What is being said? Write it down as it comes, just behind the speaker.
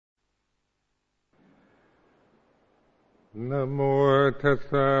นะโมตัส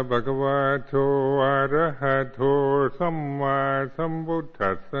สะภะคะวะโตอะระหะโตสัมมาสัมพุท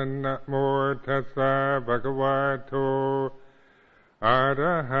ธัสสะนะโมตัสสะภะคะวะโตอะร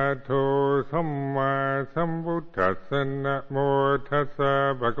ะหะโตสัมมาสัมพุทธัสสะนะโมตัสสะ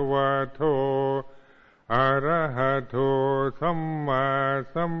ภะคะวะโตอะระหะโตสัมมา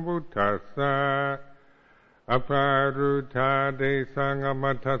สัมพุทธัสสะอภารุธาเดสังอ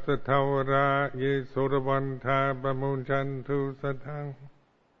มัทธสทาวราเยสุรวันธาปมุญจันทุสัทัง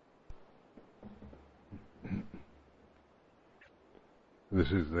This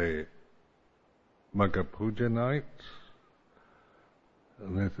is the Magha Puja night,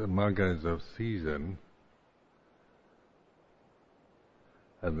 and this Magha is of season,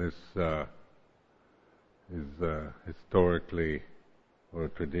 and this is historically or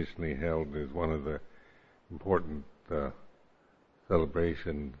traditionally held as one of the important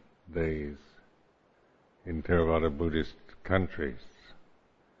celebration days in Theravada Buddhist countries,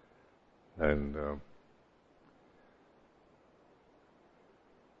 and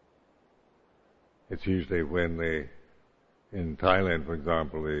it's usually when in Thailand, for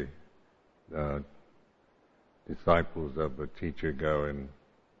example, the disciples of a teacher go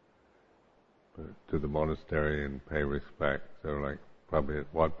to the monastery and pay respect. So, like probably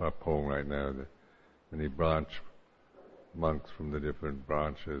at Wat Pa Pong right now, many branch monks from the different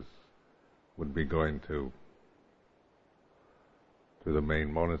branches would be going to the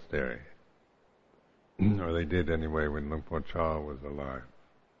main monastery, or they did anyway when Luang Por Chah was alive.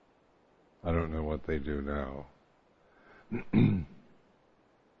 I don't know what they do now.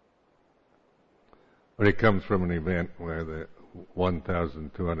 But it comes from an event where the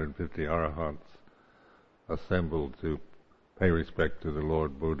 1,250 arahants assembled to pay respect to the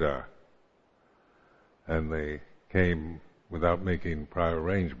Lord Buddha. And they came without making prior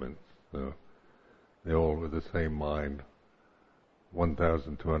arrangements. So they all with the same mind,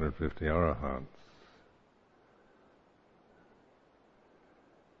 1,250 arahants.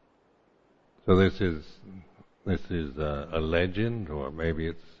 So this is a legend, or maybe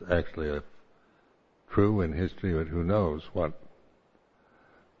it's actually true in history, but who knows what,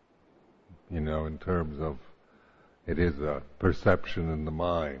 in terms of it is a perception in the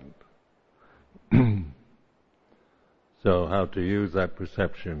mind. So how to use that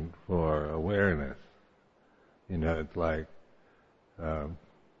perception for awareness? It's like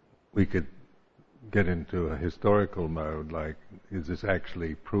we could get into a historical mode, like, is this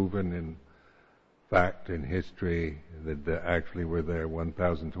actually proven in fact in history that there actually were there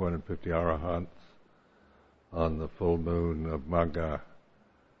 1,250 arahants on the full moon of Magha?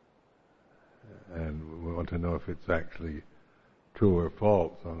 And we want to know if it's actually true or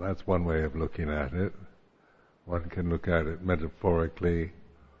false. So that's one way of looking at it. One can look at it metaphorically,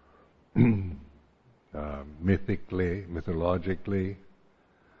 mythically, mythologically,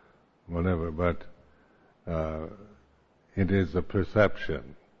 whatever, but it is a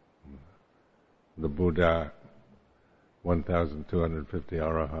perception. The Buddha, 1,250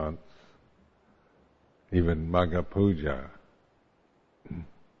 arahants, even Magha Puja.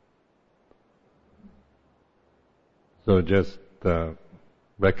 So just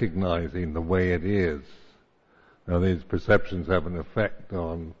recognizing the way it is. Now these perceptions have an effect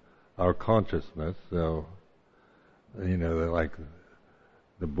on our consciousness, so, they're like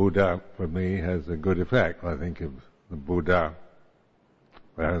the Buddha for me has a good effect. I think of the Buddha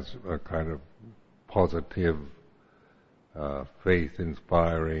has a kind of positive,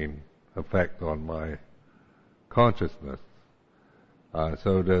 faith-inspiring effect on my consciousness.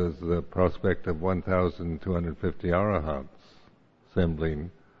 So does the prospect of 1,250 arahants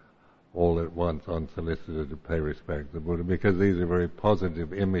assembling all at once unsolicited to pay respect to the Buddha, because these are very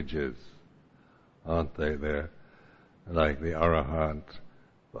positive images, aren't they? They're like the arahant,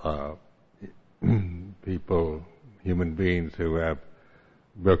 people, human beings who have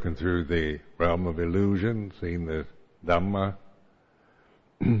broken through the realm of illusion, seen the Dhamma,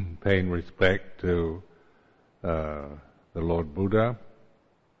 paying respect to the Lord Buddha.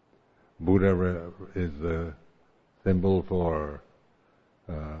 Buddha is the symbol for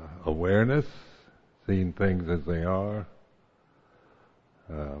awareness, seeing things as they are,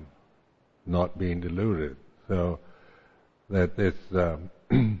 not being deluded. So that this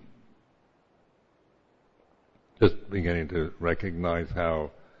just beginning to recognize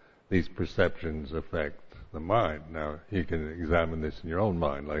how these perceptions affect the mind. Now, you can examine this in your own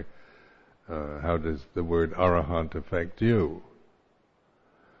mind, like how does the word arahant affect you?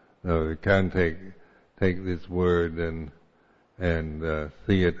 Now, you can take this word and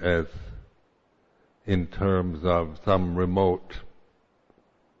see it as in terms of some remote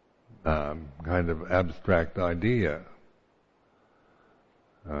kind of abstract idea.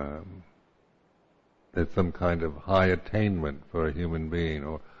 It's some kind of high attainment for a human being,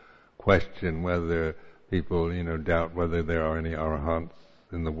 or question whether people, doubt whether there are any arahants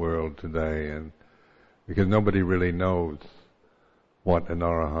in the world today, and because nobody really knows what an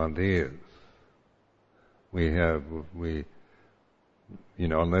arahant is.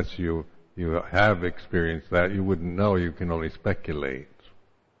 Unless you have experienced that, you wouldn't know. You can only speculate.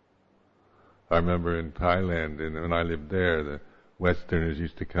 I remember in Thailand, when I lived there, the Westerners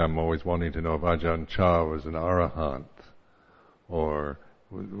used to come always wanting to know if Ajahn Chah was an arahant, or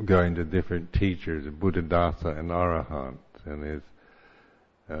going to different teachers, Buddhadasa an arahant, and his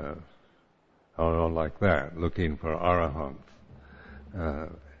all like that, looking for arahants.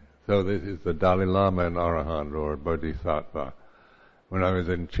 So this is the Dalai Lama an arahant or Bodhisattva. When I was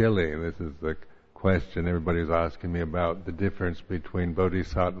in Chile, this is the question everybody was asking me about, the difference between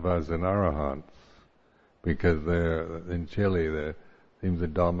bodhisattvas and arahants, because in Chile there seems the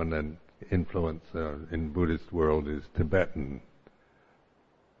dominant influence in Buddhist world is Tibetan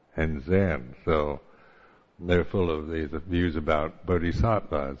and Zen, so they're full of these views about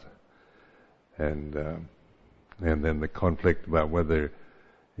bodhisattvas, and then the conflict about whether,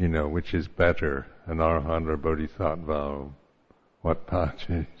 which is better, an arahant or bodhisattva, or what path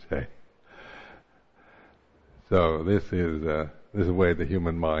should you say. So this is the way the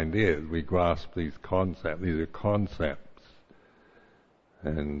human mind is. We grasp these concepts. These are concepts,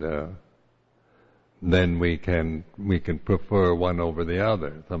 and then we can prefer one over the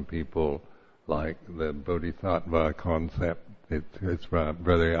other. Some people like the bodhisattva concept. It's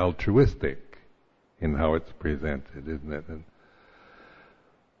very altruistic in how it's presented, isn't it? And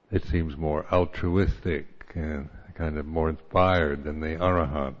it seems more altruistic and kind of more inspired than the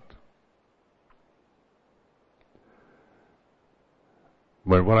arahant.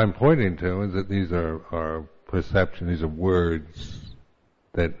 But what I'm pointing to is that these are perceptions, these are words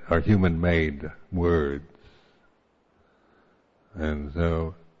that are human-made words. And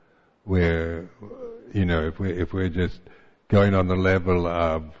so if we're just going on the level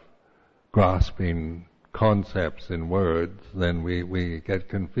of grasping concepts in words, then we get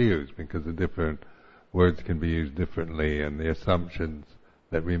confused, because the different words can be used differently, and the assumptions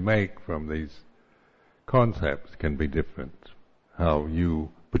that we make from these concepts can be different. How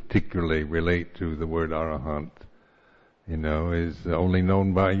you particularly relate to the word arahant, is only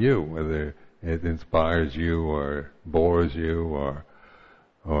known by you, whether it inspires you or bores you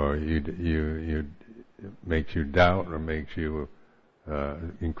or you makes you doubt or makes you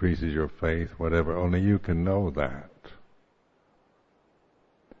increases your faith, whatever. Only you can know that.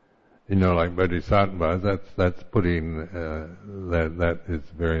 Like bodhisattvas, that's putting that is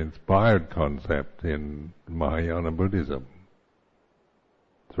a very inspired concept in Mahayana Buddhism.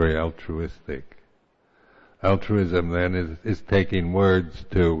 It's very altruistic. Altruism then is taking words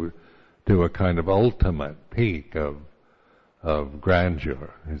to a kind of ultimate peak of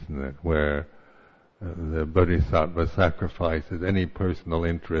grandeur, isn't it? Where the bodhisattva sacrifices any personal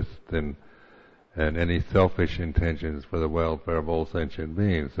interest and any selfish intentions for the welfare of all sentient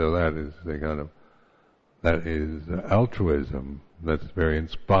beings. So that is altruism. That's very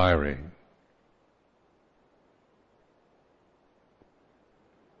inspiring.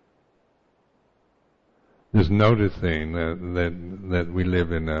 Just noticing that we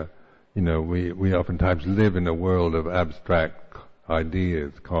live in we oftentimes live in a world of abstract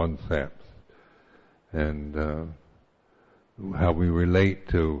ideas, concepts, and how we relate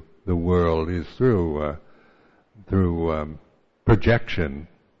to the world is through projection.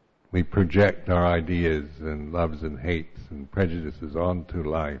 We project our ideas and loves and hates and prejudices onto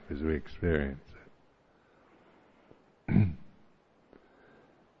life as we experience it.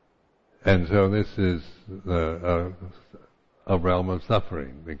 And so this is a realm of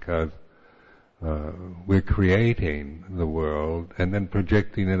suffering, because we're creating the world and then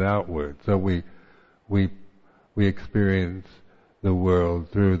projecting it outward. So we experience the world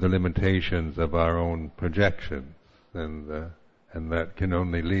through the limitations of our own projections, and that can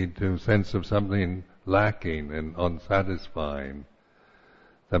only lead to a sense of something lacking and unsatisfying,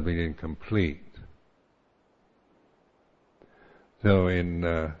 something incomplete. So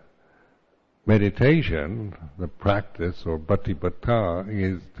in meditation, the practice or bhatipata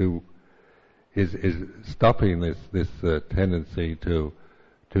is stopping this tendency to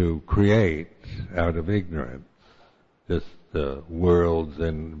create out of ignorance, just worlds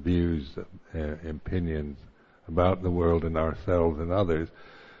and views, opinions about the world and ourselves and others,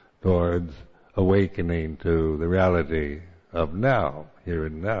 towards awakening to the reality of now, here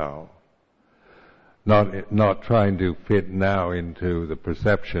and now. Not trying to fit now into the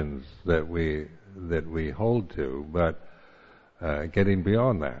perceptions that we hold to, but getting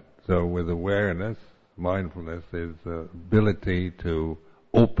beyond that. So with awareness, mindfulness is the ability to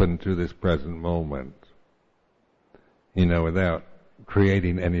open to this present moment, without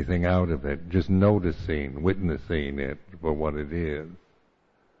creating anything out of it, just noticing, witnessing it for what it is,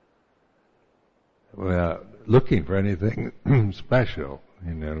 without looking for anything special,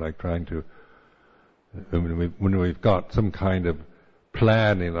 like trying to, when we've got some kind of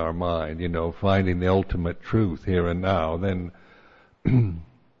plan in our mind, finding the ultimate truth here and now, then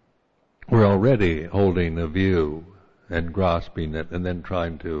we're already holding a view and grasping it, and then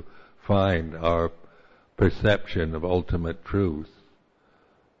trying to find our perception of ultimate truth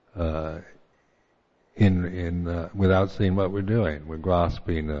without seeing what we're doing. We're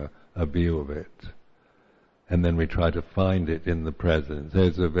grasping a view of it, and then we try to find it in the present.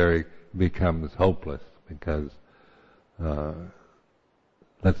 So becomes hopeless, because that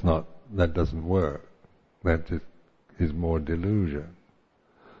doesn't work. That just is more delusion.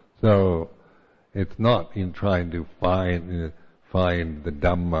 So it's not in trying to find the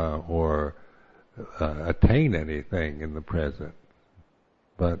Dhamma or attain anything in the present,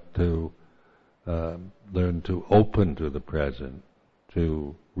 but to learn to open to the present,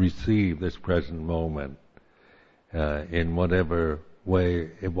 to receive this present moment in whatever way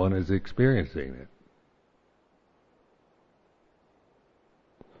one is experiencing it.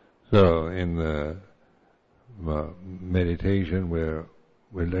 So in the meditation, we're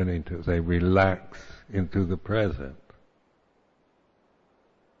learning to say, relax into the present.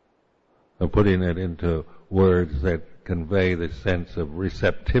 So putting it into words that convey the sense of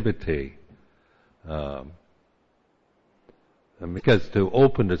receptivity. Because to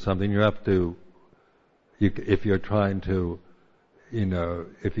open to something, you have to, if you're trying to,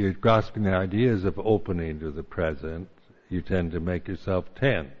 if you're grasping the ideas of opening to the present, you tend to make yourself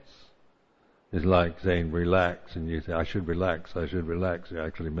tense. It's like saying relax, and you say, I should relax. You're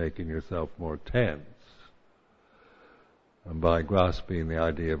actually making yourself more tense, and by grasping the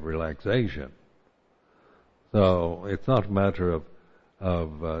idea of relaxation. So it's not a matter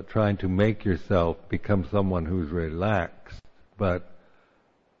of trying to make yourself become someone who's relaxed, but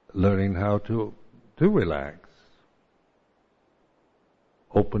learning how to relax,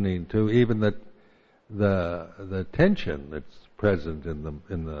 opening to even the tension that's present in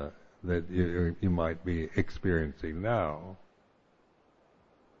the that you might be experiencing now.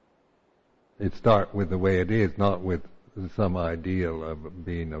 It starts with the way it is, not with some ideal of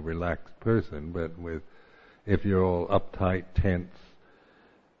being a relaxed person, but with, if you're all uptight, tense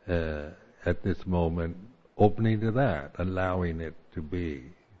at this moment, opening to that, allowing it to be,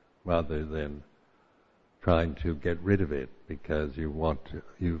 rather than trying to get rid of it because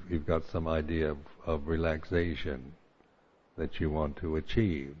you've got some idea of relaxation that you want to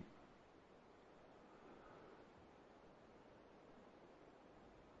achieve.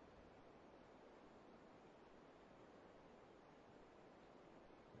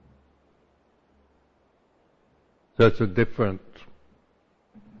 So it's very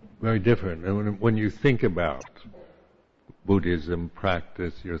different. And when you think about Buddhism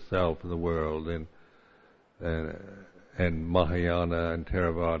practice yourself in the world, and Mahayana and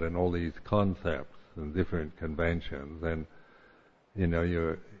Theravada and all these concepts and different conventions, and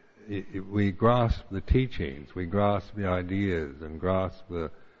we grasp the teachings, we grasp the ideas, and grasp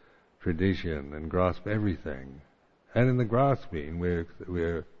the tradition, and grasp everything. And in the grasping,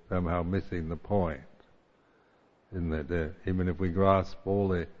 we're somehow missing the point. In that, even if we grasp all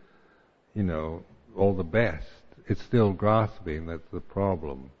the best, it's still grasping that's the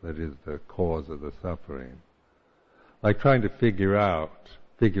problem, that is the cause of the suffering. Like trying to figure it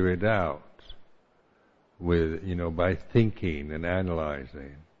out with, by thinking and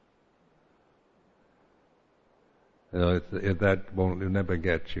analyzing. That won't never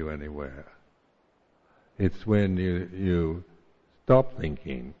get you anywhere. It's when you stop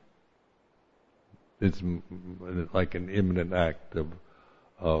thinking. It's like an imminent act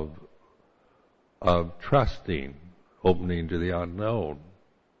of trusting, opening to the unknown.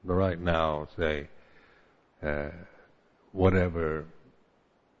 Right now, say, whatever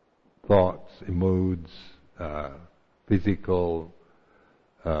thoughts, moods, physical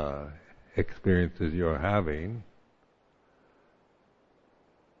experiences you're having,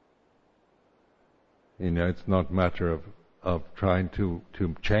 it's not a matter of trying to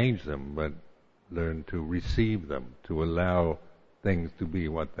change them, but learn to receive them, to allow things to be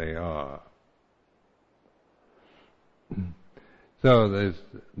what they are. So there's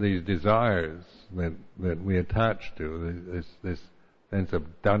these desires that we attach to, this sense of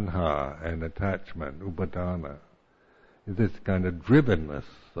tanha and attachment, upadana, this kind of drivenness,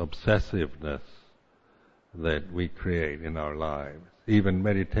 obsessiveness that we create in our lives. Even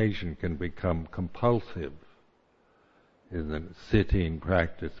meditation can become compulsive. Sitting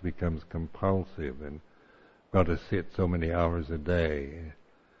practice becomes compulsive, and got to sit so many hours a day.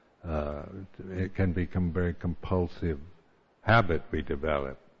 It can become very compulsive habit we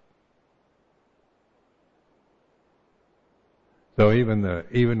develop. So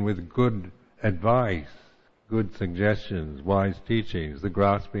even with good advice, good suggestions, wise teachings, the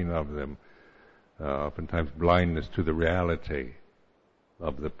grasping of them, oftentimes blindness to the reality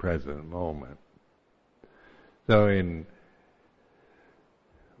of the present moment. So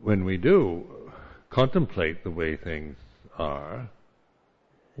when we do contemplate the way things are,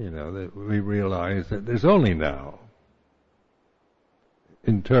 that we realize that there's only now.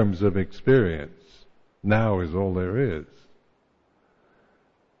 In terms of experience, now is all there is.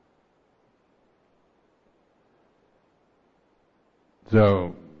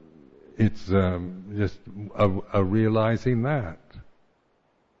 So it's just a realizing that.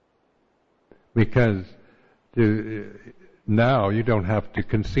 Because now you don't have to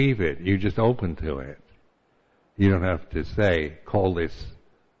conceive it, you're just open to it. You don't have to call this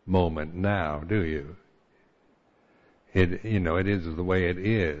moment now, do you? It is the way it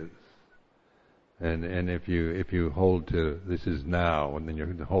is. And if you hold to this is now, and then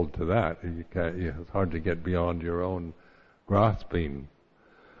you hold to that, it's hard to get beyond your own grasping.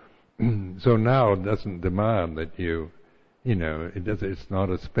 So now it doesn't demand that it's not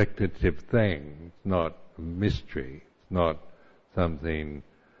a speculative thing. It's not a mystery. It's not something,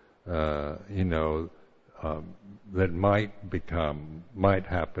 that might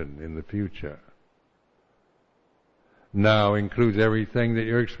happen in the future. Now includes everything that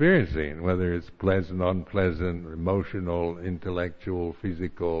you're experiencing, whether it's pleasant, unpleasant, emotional, intellectual,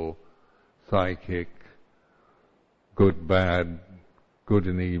 physical, psychic, good, bad, good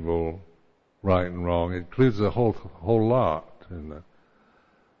and evil, right and wrong. It includes a whole lot.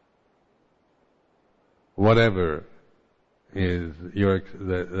 Whatever is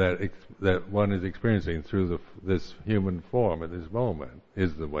that one is experiencing through this human form at this moment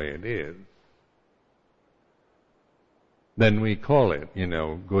is the way it is. Then we call it,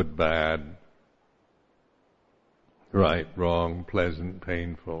 good, bad, right, wrong, pleasant,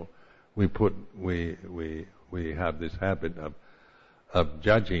 painful. We have this habit of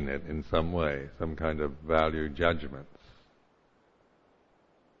judging it in some way, some kind of value judgments.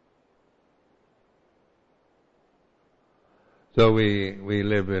 So we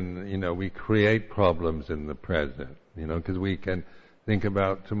live in, we create problems in the present, because we can think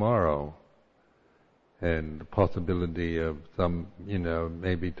about tomorrow and the possibility of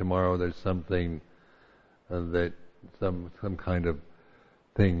maybe tomorrow there's something that some kind of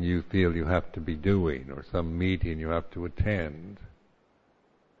thing you feel you have to be doing, or some meeting you have to attend.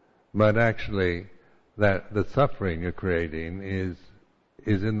 But actually, that the suffering you're creating is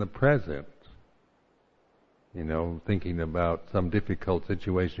in the present. Thinking about some difficult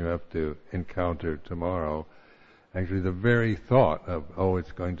situation you have to encounter tomorrow. Actually, the very thought of,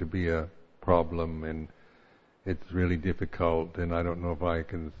 it's going to be a problem and it's really difficult and I don't know if I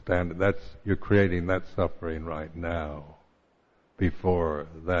can stand it. You're creating that suffering right now, before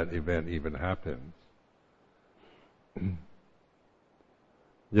that event even happens.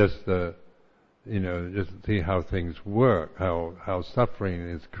 Just see how things work, how suffering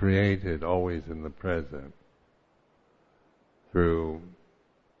is created always in the present. Through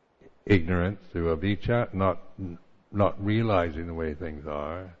ignorance, through avijja, not realizing the way things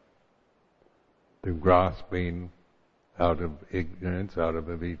are, through grasping out of ignorance, out of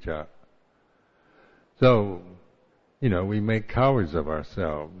avijja. So, we make cowards of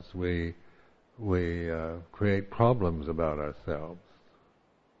ourselves. We create problems about ourselves,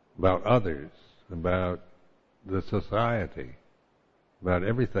 about others, about the society, about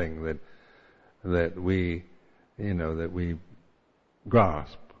everything that we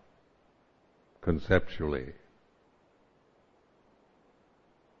grasp conceptually.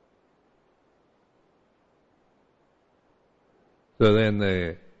 So then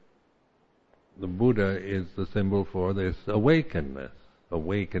the Buddha is the symbol for this awakenedness,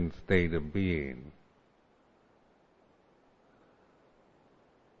 awakened state of being.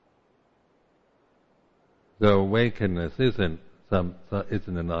 So awakenedness isn't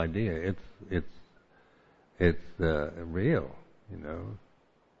an idea. It's real.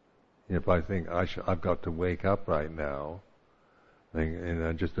 If I think I've got to wake up right now, and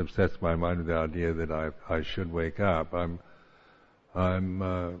I just obsess my mind with the idea that I should wake up, I'm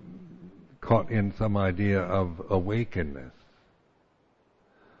caught in some idea of awakenedness.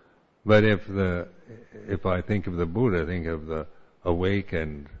 But if I think of the Buddha, think of the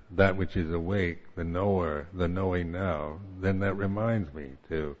awakened that which is awake, the knower, the knowing now, then that reminds me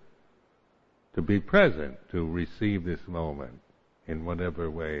to be present, to receive this moment in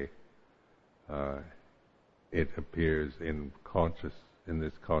whatever way it appears in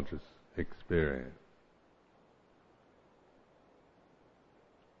this conscious experience.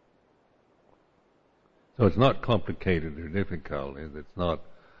 So it's not complicated or difficult. It's not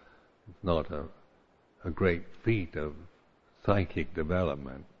a great feat of psychic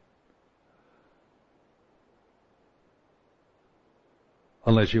development.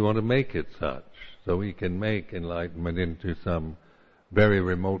 Unless you want to make it such. So we can make enlightenment into some very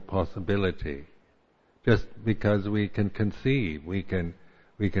remote possibility. Just because we can conceive, we can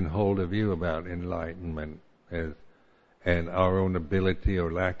hold a view about enlightenment and our own ability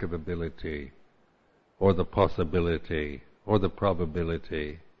or lack of ability, or the possibility, or the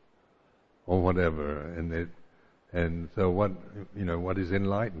probability, or whatever. And so what is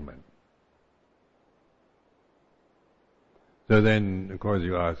enlightenment? So then, of course,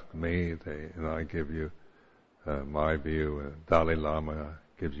 you ask me, and I give you my view, and Dalai Lama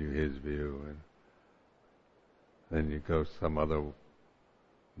gives you his view, and then you go to some other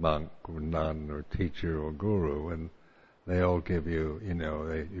monk or nun or teacher or guru, and they all give you,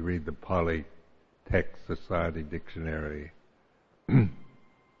 you read the Pali Text Society Dictionary.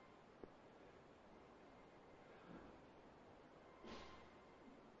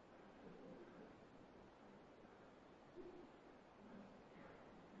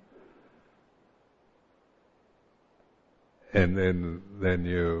 And then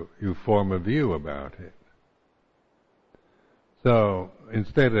you form a view about it. So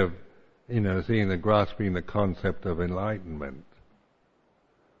instead of grasping the concept of enlightenment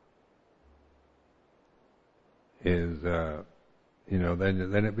is then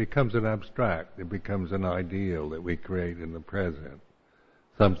it becomes an abstract. It becomes an ideal that we create in the present,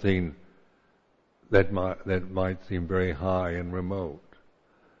 something that might seem very high and remote.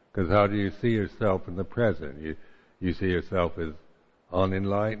 Because how do you see yourself in the present? You see yourself as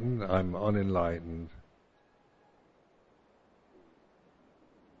unenlightened. I'm unenlightened.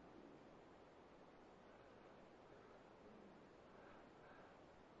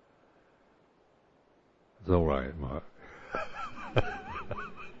 It's all right, Mark.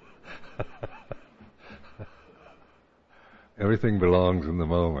 Everything belongs in the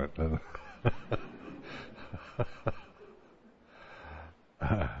moment.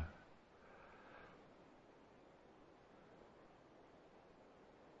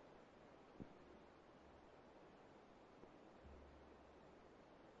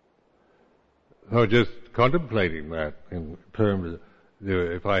 So just contemplating that in terms of,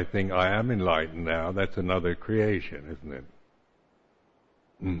 if I think I am enlightened now, that's another creation, isn't it?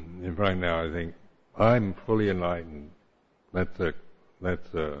 If right now I think I'm fully enlightened, that's a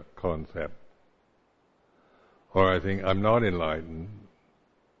concept. Or I think I'm not enlightened.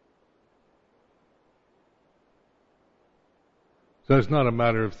 So it's not a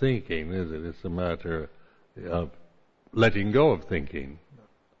matter of thinking, is it? It's a matter of letting go of thinking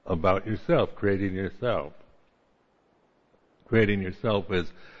about yourself, creating yourself. Creating yourself as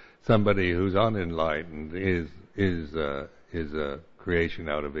somebody who's unenlightened is a creation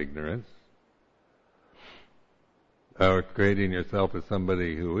out of ignorance. Or creating yourself as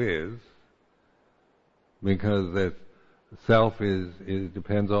somebody who is, because that self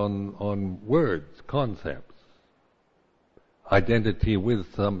depends on words, concepts, identity with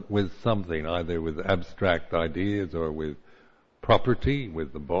something, either with abstract ideas or with property,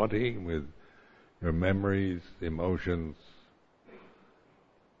 with the body, with your memories, emotions.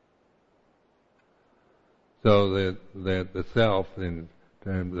 So that the self, in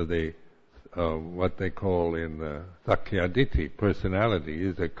terms of the what they call in the Sakkayaditthi, personality,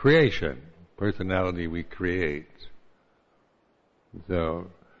 is a creation. Personality we create. So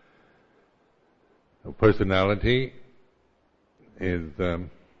personality is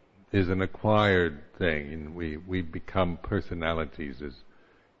an acquired thing, and we become personalities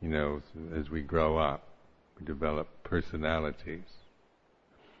as we grow up. We develop personalities.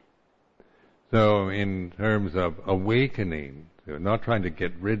 So in terms of awakening, not trying to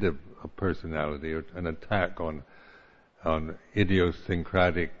get rid of a personality or an attack on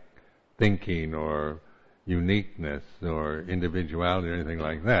idiosyncratic thinking or uniqueness or individuality or anything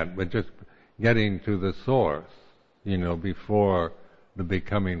like that, but just getting to the source, before the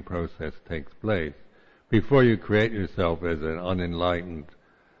becoming process takes place. Before you create yourself as an unenlightened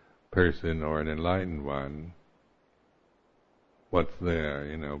person or an enlightened one, what's there,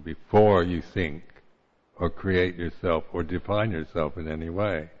 before you think or create yourself or define yourself in any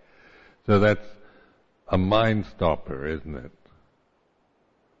way. So that's a mind stopper, isn't it?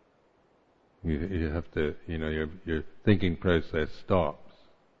 You have to, your thinking process stops.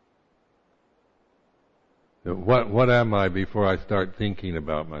 So what am I before I start thinking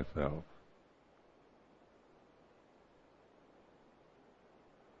about myself?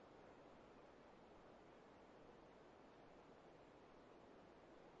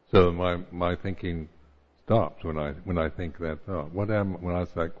 So my thinking stops when I think that thought. What am when I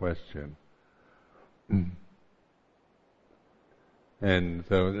ask that question? And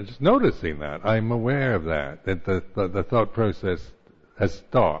so just noticing that, I'm aware of that the thought process has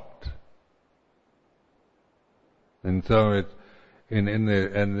stopped. And so it's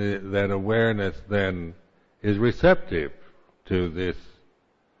that awareness then is receptive to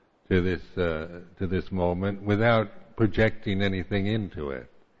this moment without projecting anything into it.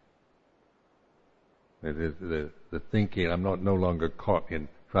 It is the thinking. I'm no longer caught in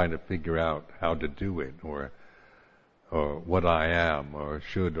trying to figure out how to do it or what I am or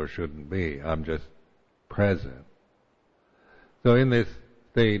should or shouldn't be. I'm just present. So in this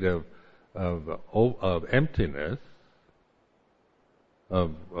state of emptiness,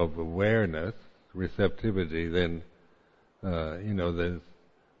 of awareness, receptivity, then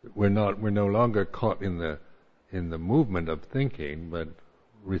we're no longer caught in the movement of thinking, but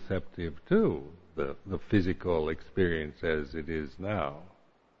receptive to the physical experience as it is now,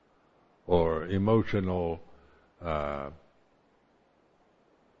 or emotional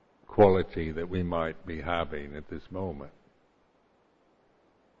quality that we might be having at this moment.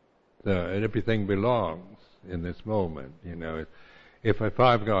 So, and everything belongs in this moment. If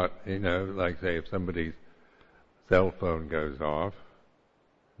I've got, like say, if somebody's cell phone goes off,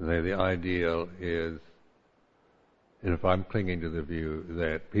 say the ideal is, and if I'm clinging to the view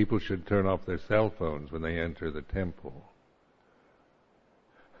that people should turn off their cell phones when they enter the temple,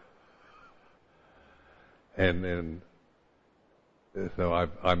 and then so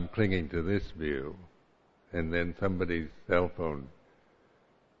I'm clinging to this view, and then somebody's cell phone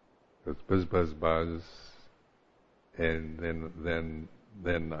goes buzz buzz buzz, and then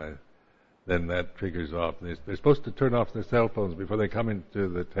that triggers off. They're supposed to turn off their cell phones before they come into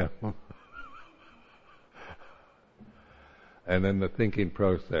the temple. And then the thinking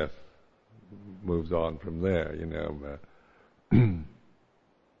process moves on from there,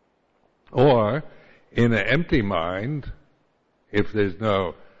 Or, in an empty mind, if there's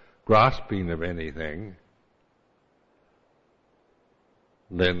no grasping of anything,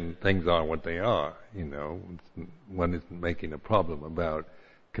 then things are what they are, One isn't making a problem about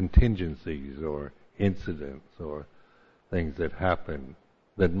contingencies or incidents or things that happen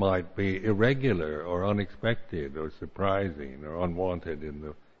that might be irregular or unexpected or surprising or unwanted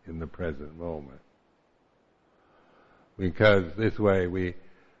in the present moment. Because this way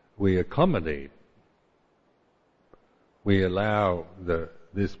we accommodate, we allow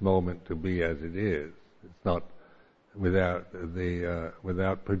this moment to be as it is. It's not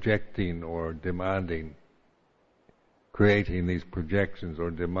without projecting or demanding, creating these projections or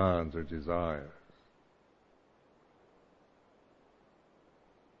demands or desires.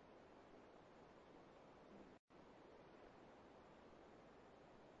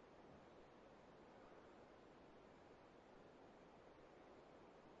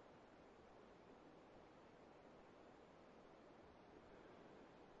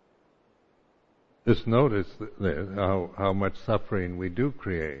 Just notice how much suffering we do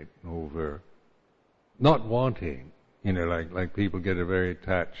create over not wanting. Like people get very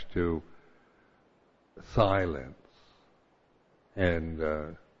attached to silence, and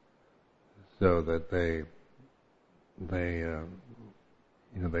so that they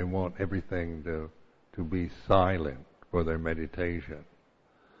want everything to be silent for their meditation.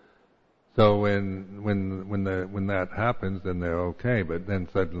 So when that happens, then they're okay. But then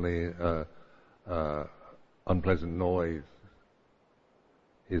suddenly unpleasant noise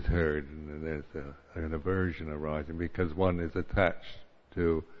is heard, and there's an aversion arising because one is attached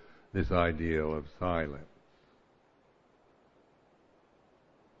to this ideal of silence.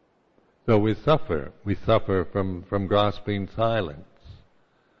 So we suffer from grasping silence,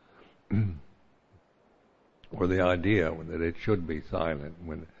 or the idea that it should be silent,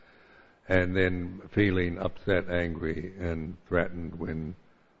 and then feeling upset, angry, and threatened when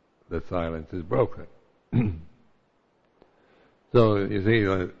the silence is broken. So you see,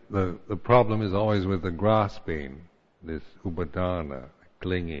 the problem is always with the grasping, this upadana,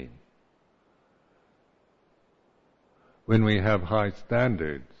 clinging. When we have high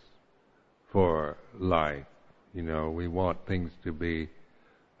standards for life, we want things to be,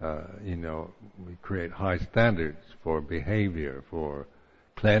 we create high standards for behavior, for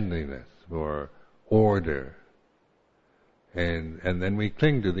cleanliness, for order. And then we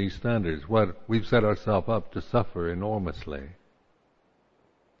cling to these standards. We've set ourselves up to suffer enormously,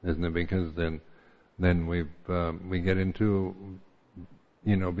 isn't it? Because then we get into,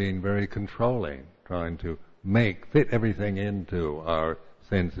 being very controlling, trying to fit everything into our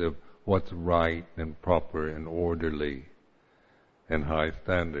sense of what's right and proper and orderly and high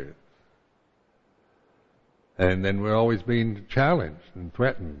standards. And then we're always being challenged and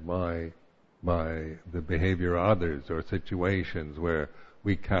threatened by the behavior of others, or situations where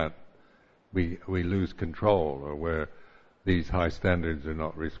we lose control, or where these high standards are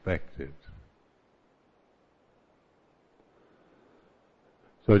not respected.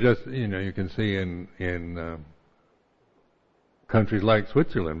 So just, you can see in countries like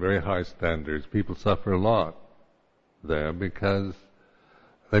Switzerland, very high standards. People suffer a lot there because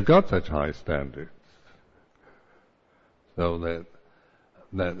they've got such high standards. So that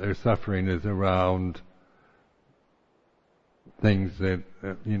their suffering is around things that,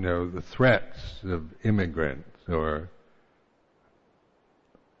 the threats of immigrants or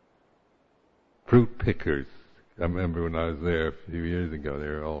fruit pickers. I remember when I was there a few years ago, they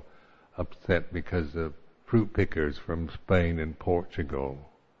were all upset because of fruit pickers from Spain and Portugal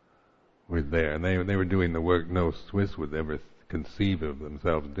were there. And they were doing the work no Swiss would ever conceive of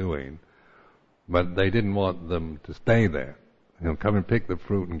themselves doing. But they didn't want them to stay there. Come and pick the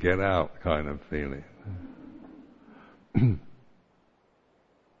fruit and get out kind of feeling.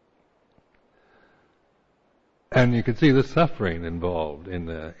 And you can see the suffering involved in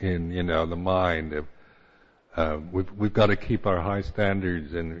the mind of we've got to keep our high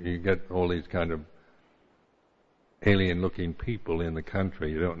standards, and you get all these kind of alien-looking people in the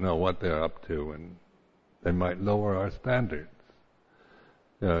country. You don't know what they're up to, and they might lower our standards.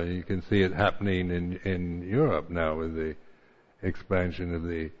 You can see it happening in Europe now with the expansion of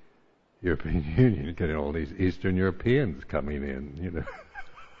the European Union. You're getting all these Eastern Europeans coming in,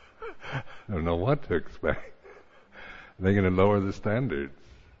 I don't know what to expect. They're going to lower the standards,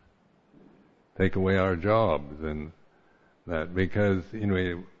 take away our jobs, and that because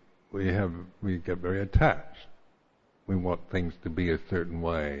we get very attached. We want things to be a certain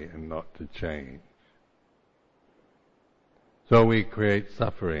way and not to change. So we create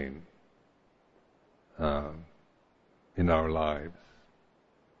suffering in our lives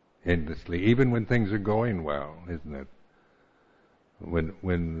endlessly, even when things are going well, isn't it?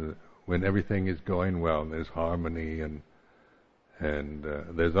 When everything is going well, and there's harmony, and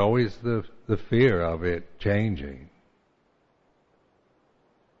there's always the fear of it changing.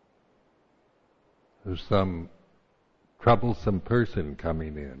 There's some troublesome person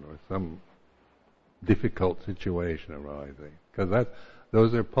coming in, or some difficult situation arising, because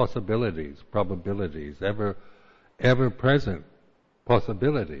those are possibilities, probabilities, ever present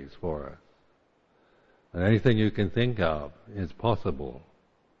possibilities for us. And anything you can think of is possible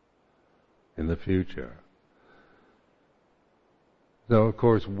in the future. So, of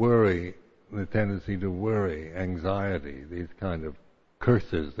course, worry, the tendency to worry, anxiety, these kind of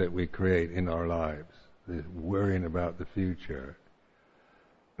curses that we create in our lives, this worrying about the future,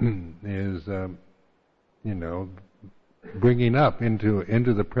 is, bringing up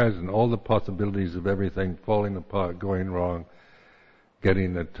into the present all the possibilities of everything falling apart, going wrong,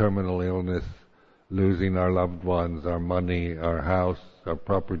 getting a terminal illness, losing our loved ones, our money, our house, our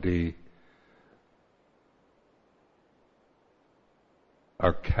property,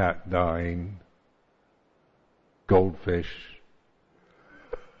 our cat dying, goldfish.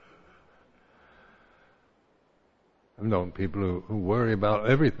 I've known people who worry about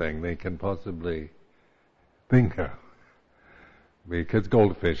everything they can possibly think of, because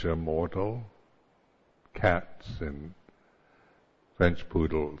goldfish are mortal, cats and French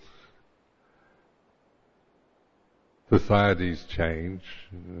poodles. Societies change,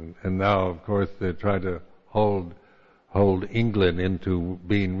 and now, of course, they try to hold England into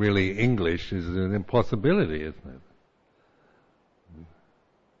being really English is an impossibility, isn't it?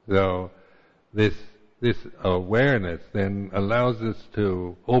 So this awareness then allows us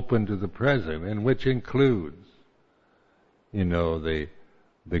to open to the present, and which includes, the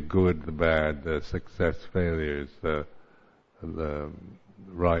good, the bad, the success, failures, the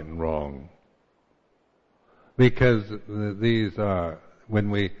right and wrong. Because these are,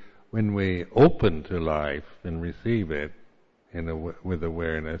 when we open to life and receive it with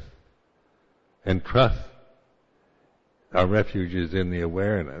awareness, and trust our refuge is in the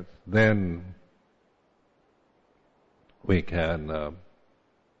awareness, then we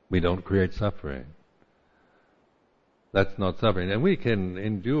don't create suffering. That's not suffering, and we can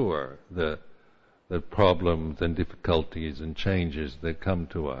endure the problems and difficulties and changes that come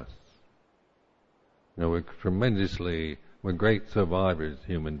to us. We're tremendously we're great survivors,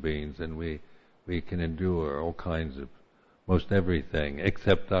 human beings, and we can endure all kinds of, most everything,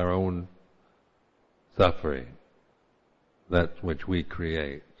 except our own suffering, that which we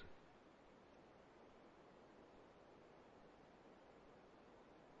create.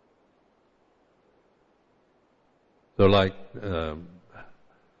 So like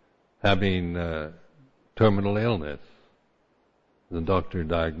having terminal illness, the doctor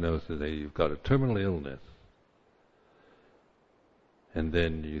diagnoses that you've got a terminal illness, and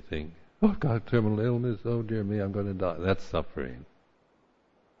then you think, oh, I've got a terminal illness, oh dear me, I'm going to die. That's suffering.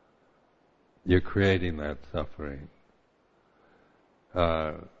 You're creating that suffering.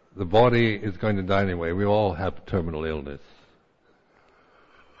 The body is going to die anyway. We all have terminal illness.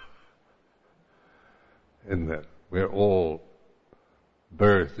 In that we're all,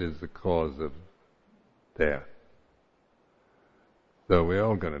 birth is the cause of death. So we're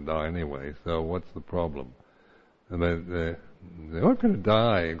all going to die anyway, so what's the problem? And they're all going to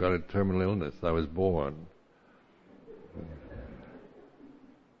die. I've got a terminal illness. I was born.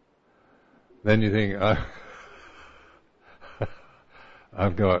 Then you think,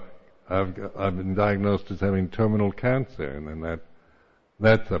 I've been diagnosed as having terminal cancer, and then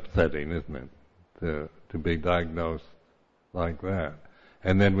that's upsetting, isn't it? To be diagnosed like that.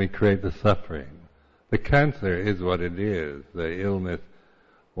 And then we create the suffering. The cancer is what it is. The illness,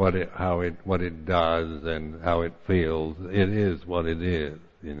 what it does and how it feels. It is what it is.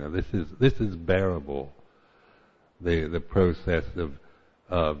 You know, this is bearable. The process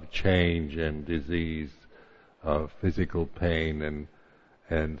of change and disease, of physical pain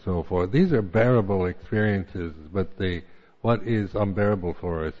and so forth. These are bearable experiences, but what is unbearable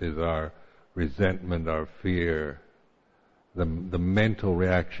for us is our resentment, our fear, the mental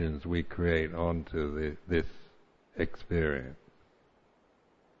reactions we create onto this experience.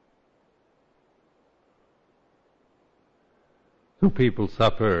 So people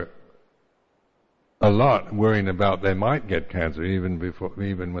suffer a lot worrying about they might get cancer even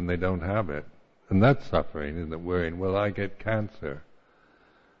when they don't have it. And that's suffering, isn't it? Worrying, will I get cancer?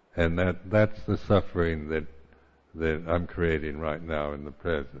 And that's the suffering that I'm creating right now in the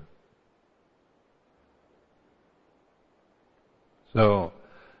present. So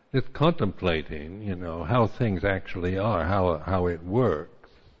it's contemplating, how things actually are, how it works,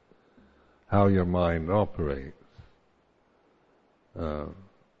 how your mind operates.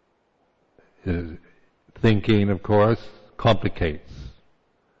 Thinking, of course, complicates.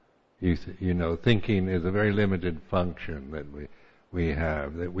 Thinking is a very limited function that we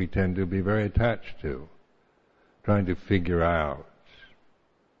have, that we tend to be very attached to, trying to figure out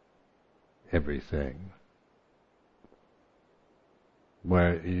everything,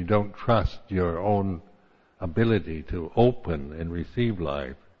 where you don't trust your own ability to open and receive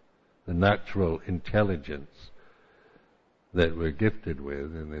life, the natural intelligence that we're gifted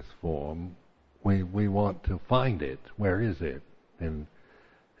with in this form. We want to find it. Where is it? And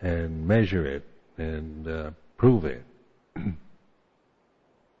measure it and prove it.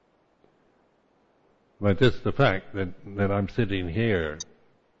 But just the fact that I'm sitting here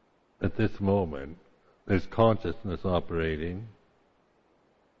at this moment, there's consciousness operating.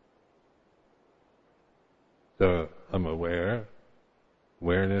 So I'm aware.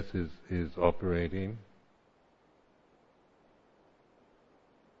 Awareness is operating.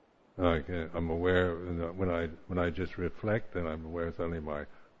 I'm aware when I just reflect, and I'm aware suddenly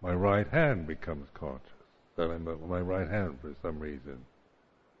my right hand becomes conscious. That my right hand for some reason.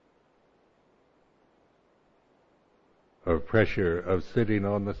 Or pressure of sitting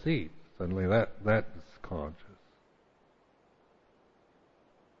on the seat. Suddenly that's conscious.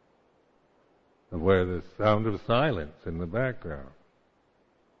 Where the sound of silence in the background.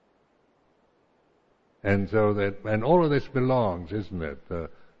 And so and all of this belongs, isn't it?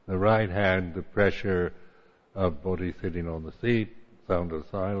 The right hand, the pressure of body sitting on the seat, sound of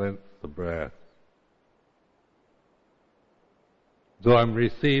silence, the breath. So I'm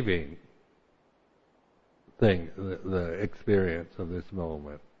receiving the experience of this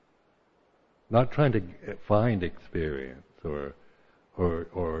moment. Not trying to find experience or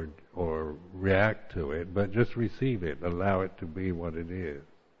react to it, but just receive it, allow it to be what it is,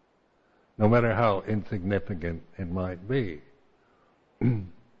 no matter how insignificant it might be.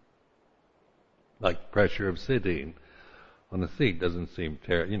 Like pressure of sitting on a seat doesn't seem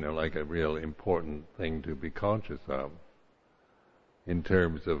like a real important thing to be conscious of in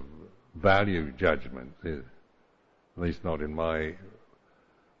terms of value judgments, at least not in my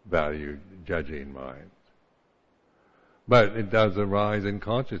value judging mind. But it does arise in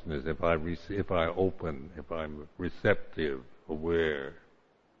consciousness if I open, if I'm receptive, aware.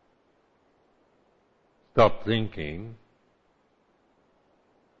 Stop thinking,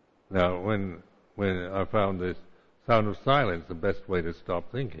 Now, when I found this sound of silence the best way to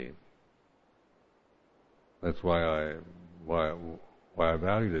stop thinking. That's why I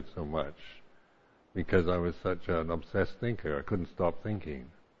valued it so much, because I was such an obsessed thinker. I couldn't stop thinking.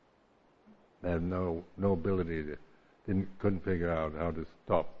 I had no ability to, couldn't figure out how to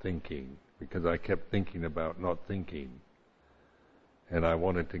stop thinking, because I kept thinking about not thinking, and I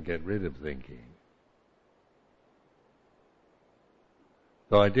wanted to get rid of thinking.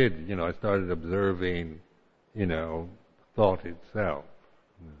 So I did, I started observing, thought itself,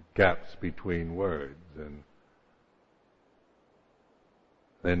 gaps between words, and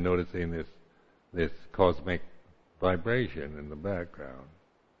then noticing this cosmic vibration in the background.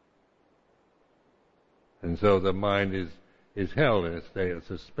 And so the mind is held in a state of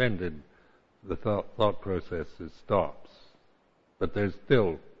suspended, the thought process stops. But there's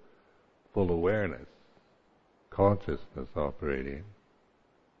still full awareness, consciousness operating.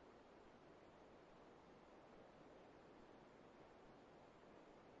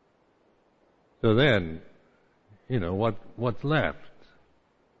 So then, what's left?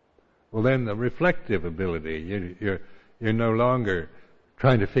 Well, then the reflective ability. You're no longer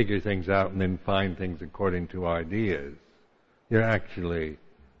trying to figure things out and then find things according to ideas. You're actually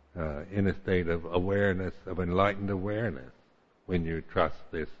in a state of awareness, of enlightened awareness, when you trust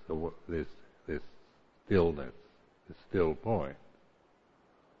this stillness, this still point.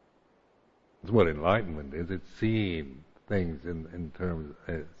 It's what enlightenment is. It's seeing things in terms,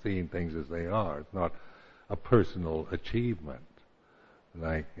 seeing things as they are. It's not a personal achievement,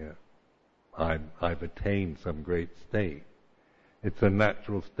 like I've attained some great state. It's a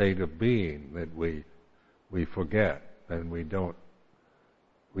natural state of being that we forget and we don't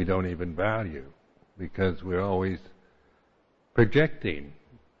even value, because we're always projecting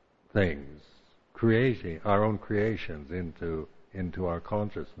things, creating our own creations into our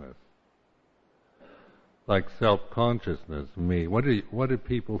consciousness. Like self-consciousness, me. What do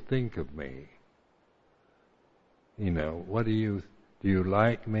people think of me? What do you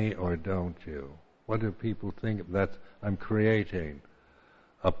like me or don't you? What do people think of? I'm creating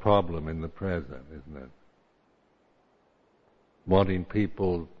a problem in the present, isn't it? Wanting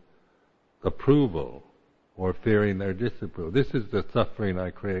people's approval or fearing their disapproval. This is the suffering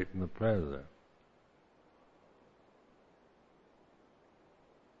I create in the present.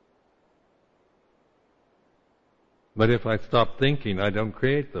 But if I stop thinking, I don't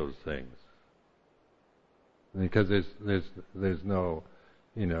create those things, because there's no,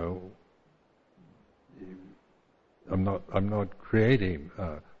 I'm not creating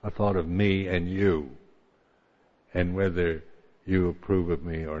a thought of me and you, and whether you approve of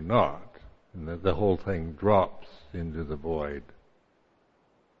me or not, and the whole thing drops into the void.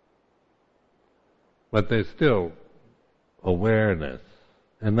 But there's still awareness,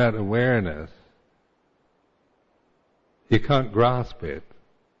 and that awareness, you can't grasp it.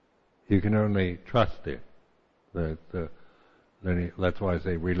 You can only trust it. That's why I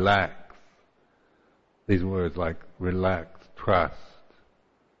say relax. These words like relax, trust,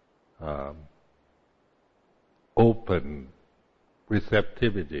 open,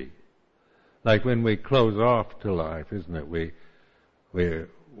 receptivity. Like when we close off to life, isn't it?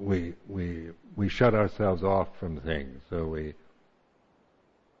 We shut ourselves off from things. So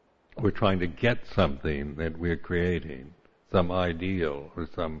we're trying to get something that we're creating, some ideal or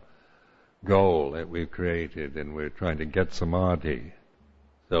some goal that we've created, and we're trying to get samadhi.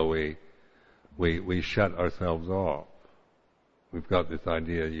 So we shut ourselves off. We've got this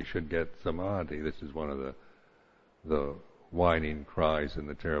idea you should get samadhi. This is one of the whining cries in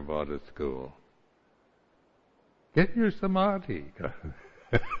the Theravada school. Get your samadhi.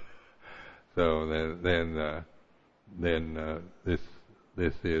 So then this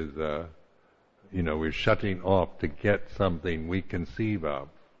is we're shutting off to get something we conceive of.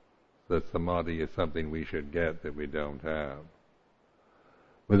 The samadhi is something we should get that we don't have.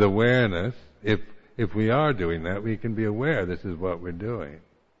 With awareness, if we are doing that, we can be aware this is what we're doing.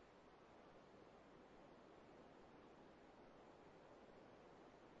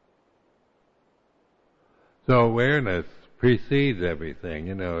 So awareness precedes everything,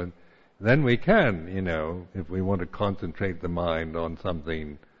 and then we can, if we want to concentrate the mind on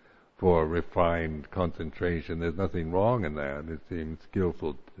something for refined concentration, there's nothing wrong in that. It seems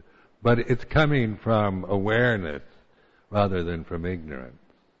skillful. But it's coming from awareness rather than from ignorance.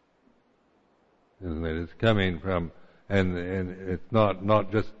 Isn't it? It's coming from, and it's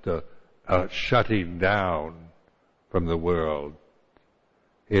not just a shutting down from the world.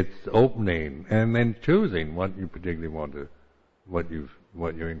 It's opening and then choosing what you particularly want to, what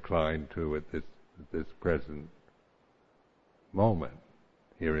you're inclined to at this present moment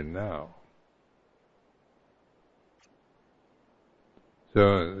here and now.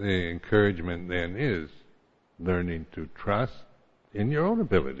 So the encouragement then is learning to trust in your own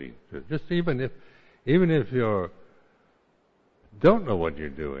ability. Just even if you don't know what you're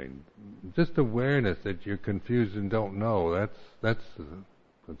doing, just awareness that you're confused and don't know, that's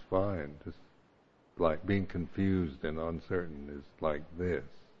fine. Just like being confused and uncertain is like this.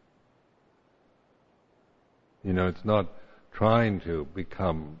 It's not trying to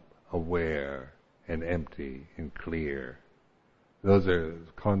become aware and empty and clear. Those are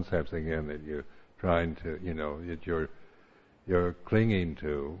concepts again that you're trying to, that you're clinging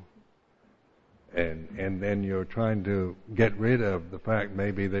to, and then you're trying to get rid of the fact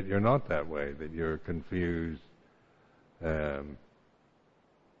maybe that you're not that way, that you're confused,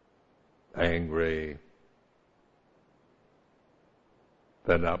 angry,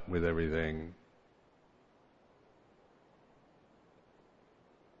 fed up with everything.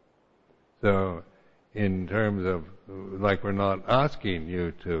 So, in terms of, like, we're not asking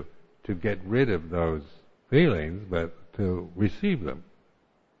you to get rid of those feelings, but to receive them.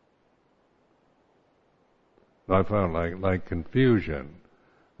 I found like confusion,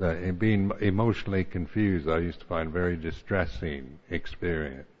 that being emotionally confused, I used to find a very distressing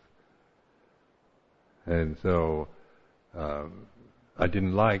experience. And so I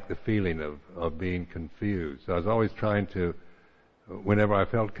didn't like the feeling of being confused. So I was always trying to, whenever I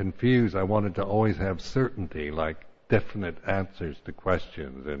felt confused, I wanted to always have certainty, like definite answers to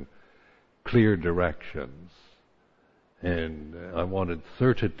questions and clear directions. And I wanted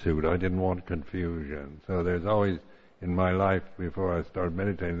certitude. I didn't want confusion. So there's always, in my life before I started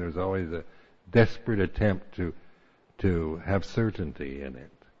meditating, there's always a desperate attempt to have certainty in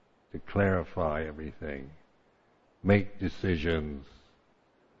it, to clarify everything, make decisions,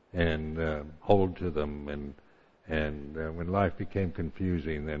 and hold to them. And when life became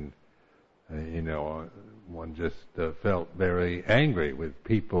confusing, then one just felt very angry with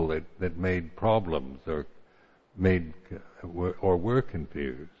people that made problems or were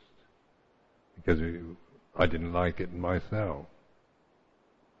confused, because I didn't like it in myself.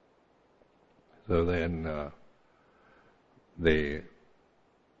 So then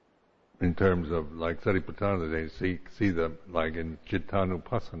in terms of like Satipatthana, they see them like in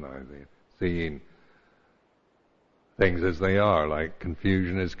Cittanupassana, seeing things as they are, like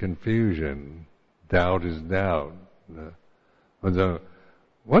confusion is confusion, doubt is doubt. So,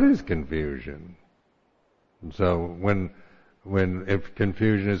 what is confusion? And so if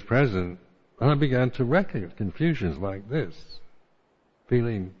confusion is present, I began to recognize confusion is like this.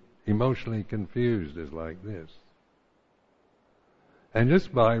 Feeling emotionally confused is like this. And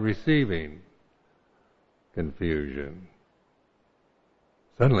just by receiving confusion,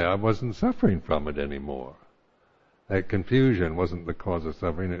 suddenly I wasn't suffering from it anymore. That confusion wasn't the cause of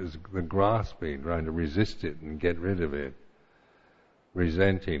suffering, it was the grasping, trying to resist it and get rid of it,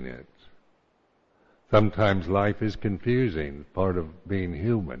 resenting it. Sometimes life is confusing, part of being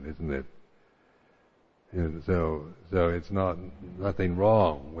human, isn't it? And so it's nothing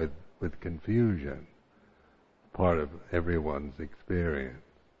wrong with confusion, part of everyone's experience.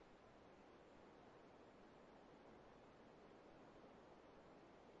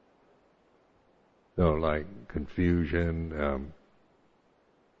 So like confusion,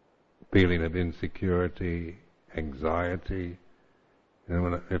 feeling of insecurity, anxiety.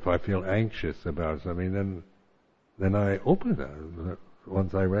 If I feel anxious about something, then I open it.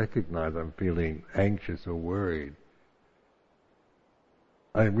 Once I recognize I'm feeling anxious or worried,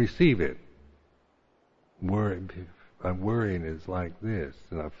 I receive it. Worrying is like this,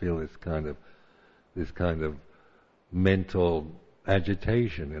 and I feel this kind of mental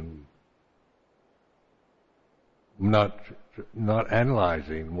agitation, and not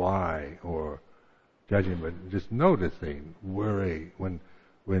analyzing why or judging, but just noticing worry. When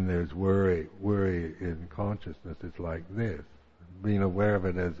there's worry in consciousness, it's like this. Being aware of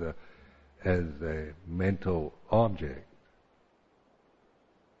it as a mental object.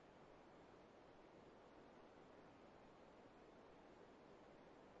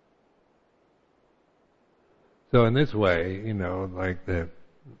 So in this way, like the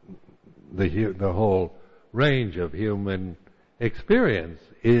whole range of human experience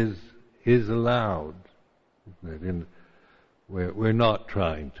is allowed. We're not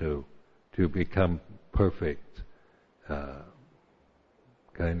trying to become perfect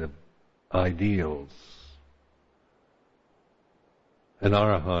kind of ideals. An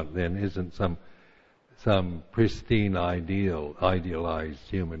arahant then isn't some pristine idealized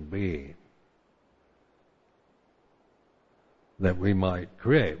human being that we might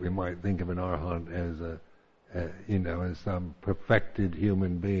create. We might think of an arahant as some perfected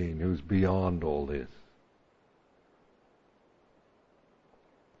human being who's beyond all this.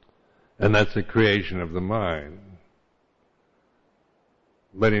 And that's a creation of the mind.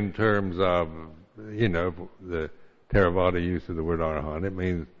 But in terms of, the Theravada use of the word arahant, it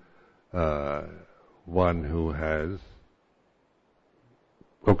means one who has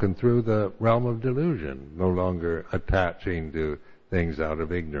broken through the realm of delusion, no longer attaching to things out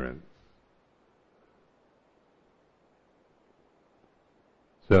of ignorance.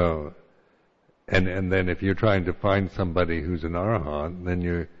 So, and then if you're trying to find somebody who's an arahant, then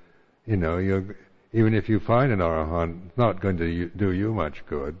you're even if you find an arahant, it's not going to do you much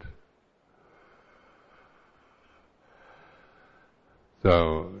good.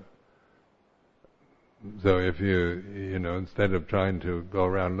 So if you instead of trying to go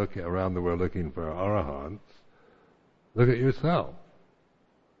around the world looking for arahants, look at yourself.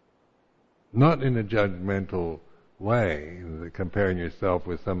 Not in a judgmental way, comparing yourself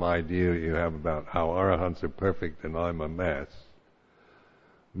with some idea you have about how arahants are perfect and I'm a mess.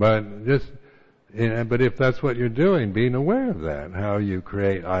 But but if that's what you're doing, being aware of that, how you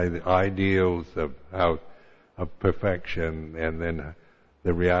create ideals of perfection, and then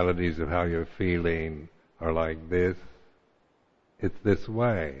the realities of how you're feeling are like this. It's this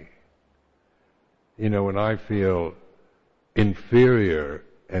way. When I feel inferior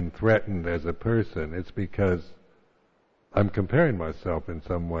and threatened as a person, it's because I'm comparing myself in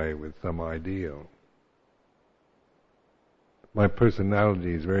some way with some ideal. My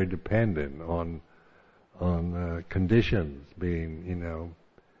personality is very dependent on conditions, being,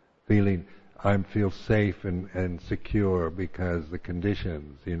 feeling I feel safe and secure because the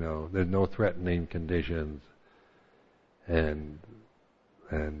conditions, there's no threatening conditions, and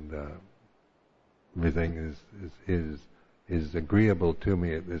everything is agreeable to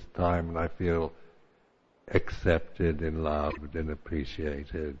me at this time, and I feel accepted and loved and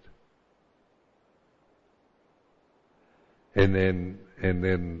appreciated. And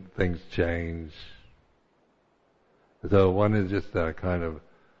then things change. So one is just a kind of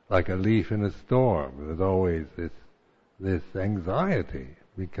like a leaf in a storm. There's always this anxiety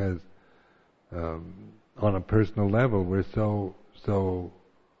because on a personal level we're so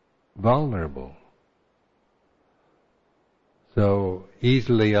vulnerable, so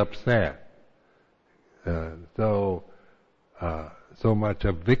easily upset, so much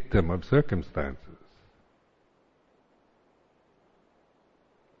a victim of circumstances.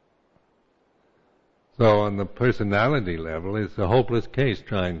 So on the personality level, it's a hopeless case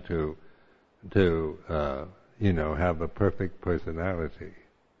trying to have a perfect personality.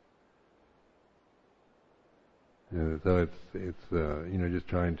 So it's just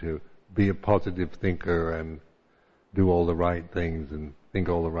trying to be a positive thinker and do all the right things and think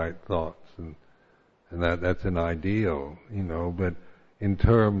all the right thoughts, and that's an ideal, But in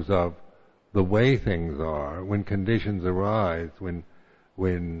terms of the way things are, when conditions arise, when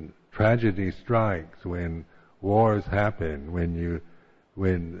tragedy strikes, when wars happen,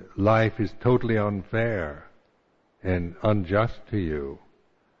 when life is totally unfair and unjust to you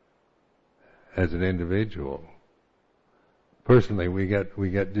as an individual, personally we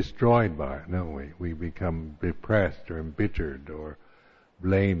get destroyed by it, don't we? We become depressed or embittered or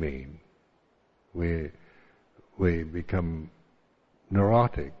blaming. We become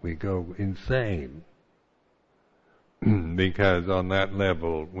neurotic. We go insane. Because on that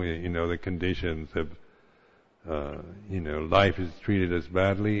level, the conditions have, life has treated us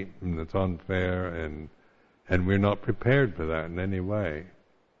badly, and it's unfair, and we're not prepared for that in any way.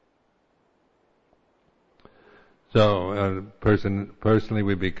 So, personally,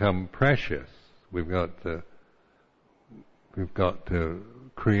 we become precious. We've got to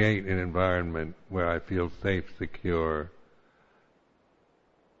create an environment where I feel safe, secure,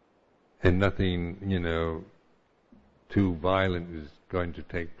 and nothing, too violent is going to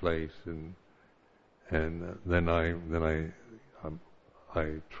take place, and then I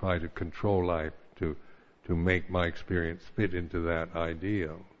try to control life to make my experience fit into that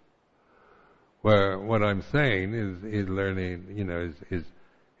ideal. Where what I'm saying is learning,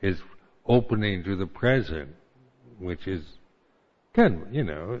 is opening to the present, which is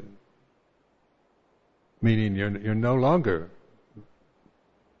meaning you're no longer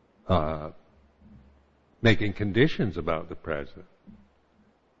making conditions about the present.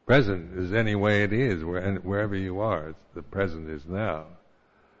 Present is any way it is, wherever you are. The present is now,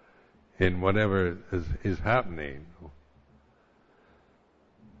 in whatever is happening.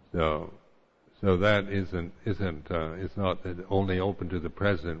 So that isn't. It's not only open to the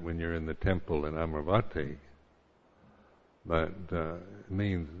present when you're in the temple in Amaravati, but it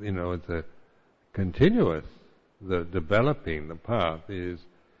means it's a continuous the developing the path is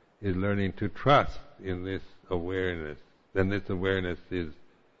learning to trust in this awareness. And this awareness is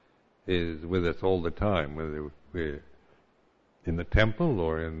with us all the time, whether we're in the temple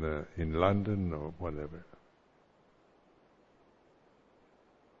or in London or whatever.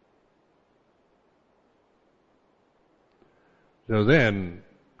 So then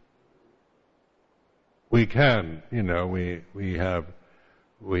we can,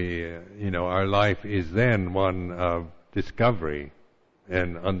 our life is then one of discovery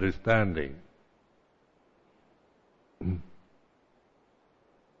and understanding.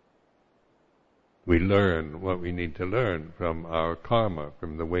 We learn what we need to learn from our karma,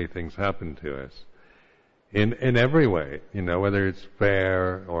 from the way things happen to us. In every way, whether it's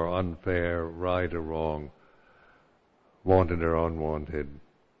fair or unfair, right or wrong, wanted or unwanted,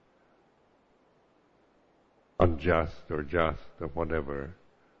 unjust or just or whatever.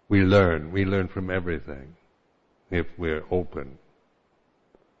 We learn from everything if we're open.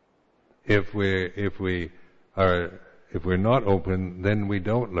 If we're not open, then we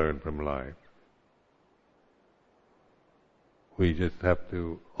don't learn from life. We just have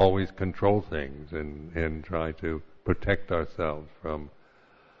to always control things and try to protect ourselves from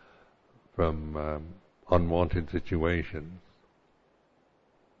unwanted situations.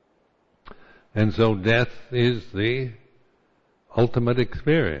 And so death is the ultimate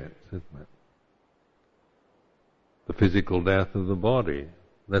experience, isn't it? The physical death of the body.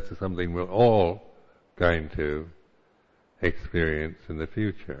 That's something we're all going to experience in the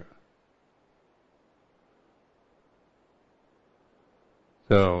future.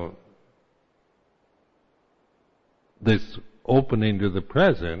 So, this opening to the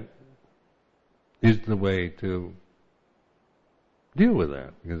present is the way to deal with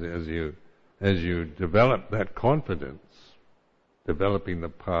that. Because as you develop that confidence, developing the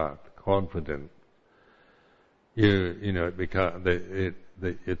path, confidence, it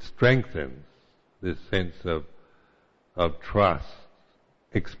strengthens this sense of trust,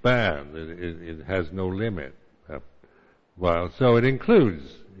 expands. It has no limit. So it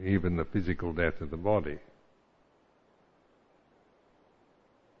includes even the physical death of the body.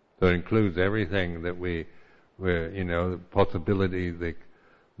 So it includes everything that the possibility,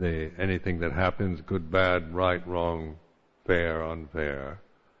 anything that happens, good, bad, right, wrong, fair, unfair,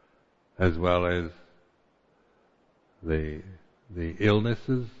 as well as the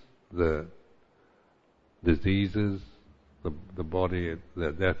illnesses, the diseases, the body,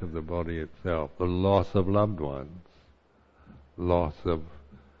 the death of the body itself, the loss of loved ones, loss of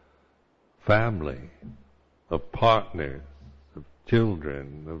family, of partners, of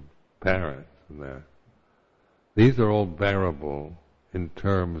children, of parents, and that. These are all bearable in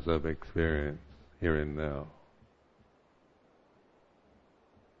terms of experience here and now.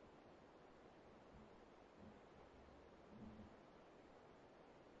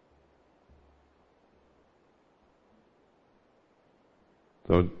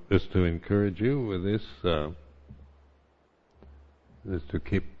 So just to encourage you with this, is to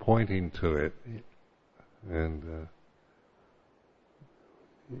keep pointing to it, and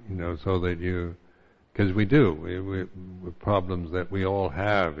so that because we do, we problems that we all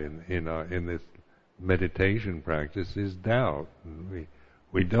have in this meditation practice is doubt. And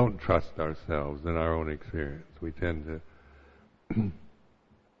we don't trust ourselves in our own experience. We tend to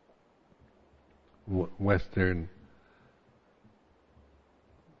Western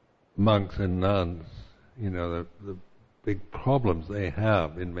monks and nuns, the big problems they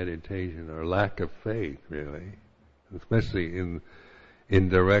have in meditation are lack of faith, really, especially in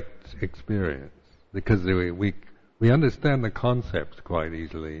direct experience, because we understand the concepts quite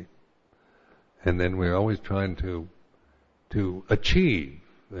easily, and then we're always trying to achieve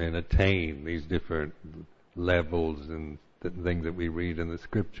and attain these different levels and the things that we read in the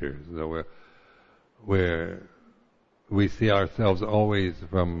scriptures. So we see ourselves always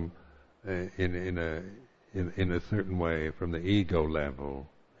from in a certain way from the ego level,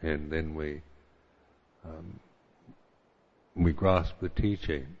 and then we grasp the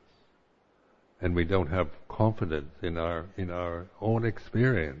teachings, and we don't have confidence in our own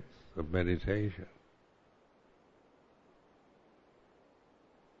experience of meditation.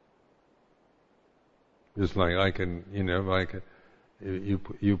 Just like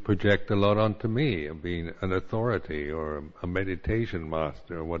you project a lot onto me of being an authority or a meditation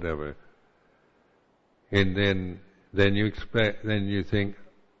master or whatever. And then you think,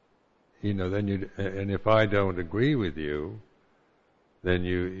 and if I don't agree with you,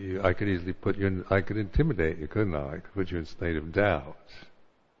 then I could easily I could intimidate you, couldn't I? I could put you in a state of doubt.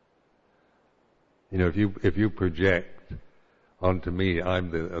 If you project onto me, I'm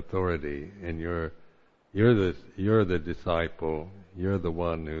the authority, and You're the disciple. You're the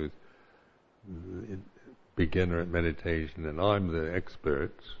one who's beginner at meditation, and I'm the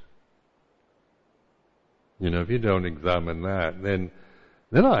expert. If you don't examine that, then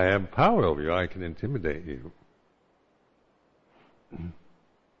I have power over you. I can intimidate you.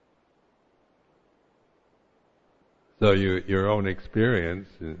 So your own experience,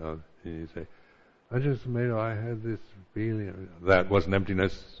 you say, I had this feeling that wasn't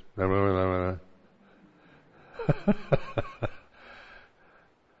emptiness.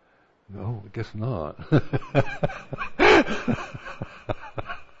 No, I guess not.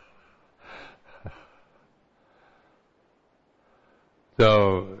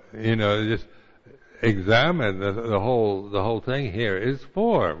 So, just examine the whole thing here is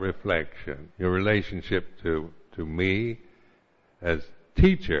for reflection. Your relationship to me as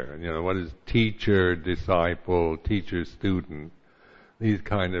teacher. What is teacher, disciple, teacher, student? These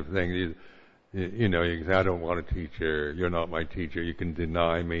kind of things. You can say, I don't want a teacher, you're not my teacher, you can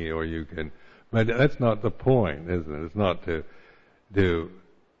deny me, or you can... But that's not the point, isn't it? It's not to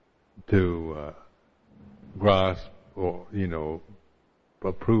grasp or,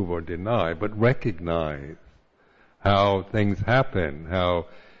 approve or deny, but recognize how things happen, how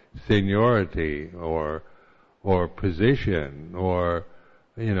seniority or position or,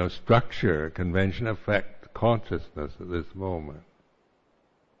 structure, convention affect consciousness at this moment.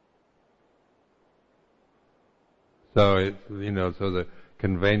 So it's, so the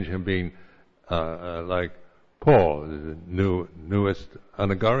convention being like Paul, the newest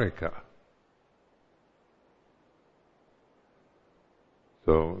anagarika.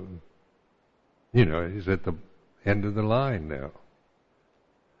 So, he's at the end of the line now.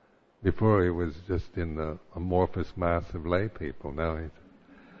 Before he was just in the amorphous mass of lay people. Now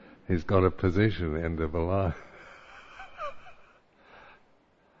he's got a position at the end of a line.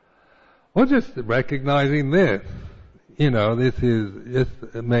 Well, just recognizing this. This is just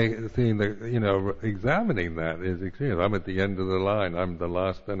seeing examining that is experience. I'm at the end of the line. I'm the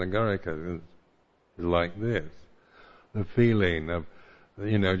last anagarika. It's like this. The feeling of,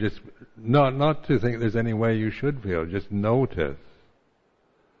 just not to think there's any way you should feel. Just notice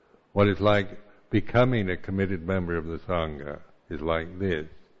what it's like becoming a committed member of the Sangha is like this,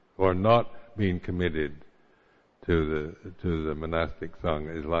 or not being committed to the monastic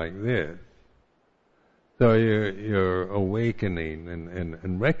Sangha is like this. So you're awakening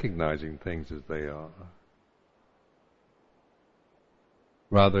and recognizing things as they are,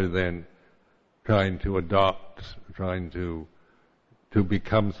 rather than trying to adopt, trying to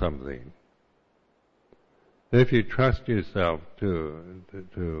become something. If you trust yourself because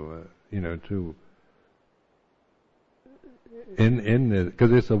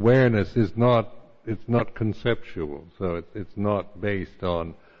this awareness is not conceptual, so it's not based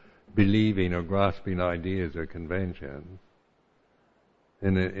on believing or grasping ideas or conventions,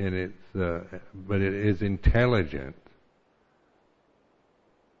 but it is intelligent.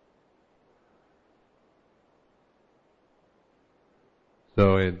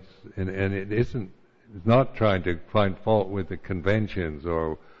 So it isn't. It's not trying to find fault with the conventions,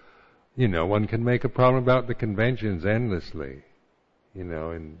 or one can make a problem about the conventions endlessly, in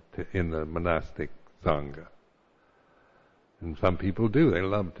the monastic Sangha. And some people do. They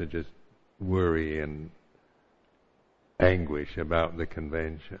love to just worry and anguish about the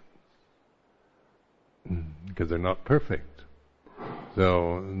conventions because they're not perfect.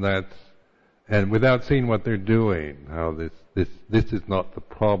 So and without seeing what they're doing, how this is not the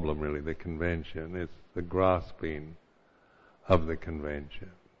problem really, the convention. It's the grasping of the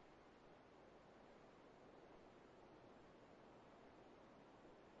convention.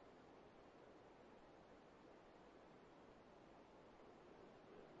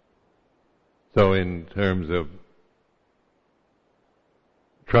 So in terms of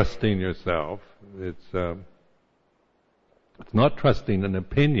trusting yourself, it's not trusting an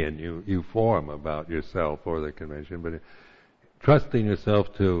opinion you form about yourself or the convention, but trusting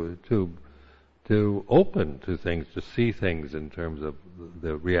yourself to open to things, to see things in terms of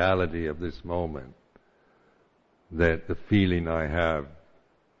the reality of this moment. That the feeling I have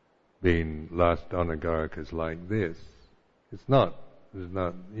being last anagarika is like this. It's not,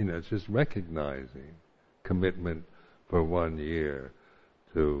 it's just recognizing commitment for 1 year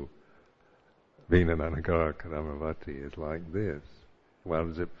to being an anagarika Dhammavatthi is like this. How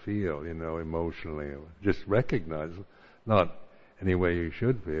does it feel, emotionally? Just recognize, not any way you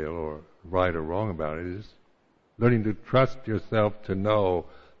should feel or right or wrong about it. It's just learning to trust yourself to know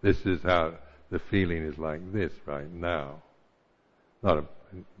this is how the feeling is like this right now.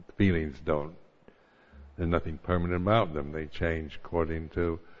 Feelings there's nothing permanent about them. They change according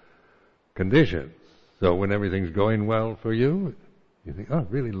to conditions. So when everything's going well for you, you think, oh, I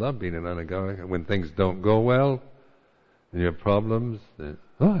really love being an anagarika. When things don't go well, and you have problems, then,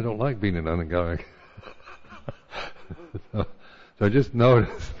 oh, I don't like being an anagarika. so just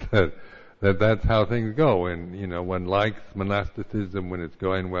notice that's how things go. And, one likes monasticism when it's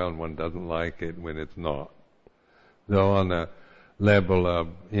going well, and one doesn't like it when it's not. So on a level of,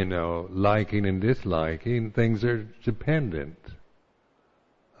 liking and disliking, things are dependent.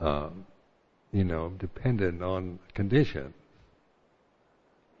 Dependent on conditions.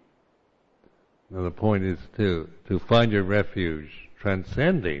 Now the point is to find your refuge,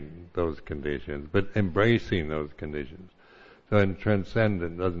 transcending those conditions, but embracing those conditions. So, and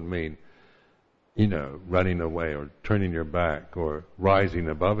transcendent doesn't mean, running away or turning your back or rising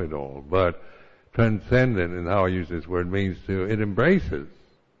above it all. But transcendent, and how I use this word, means it embraces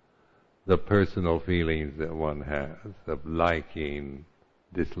the personal feelings that one has of liking,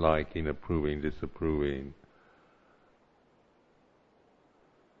 disliking, approving, disapproving.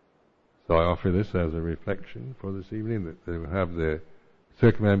 So I offer this as a reflection for this evening, that they have the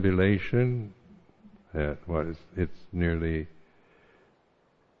circumambulation at it's nearly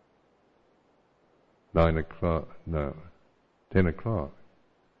 10 o'clock.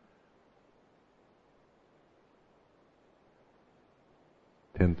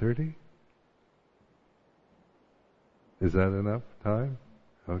 10:30? Is that enough time?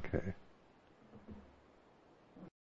 Okay.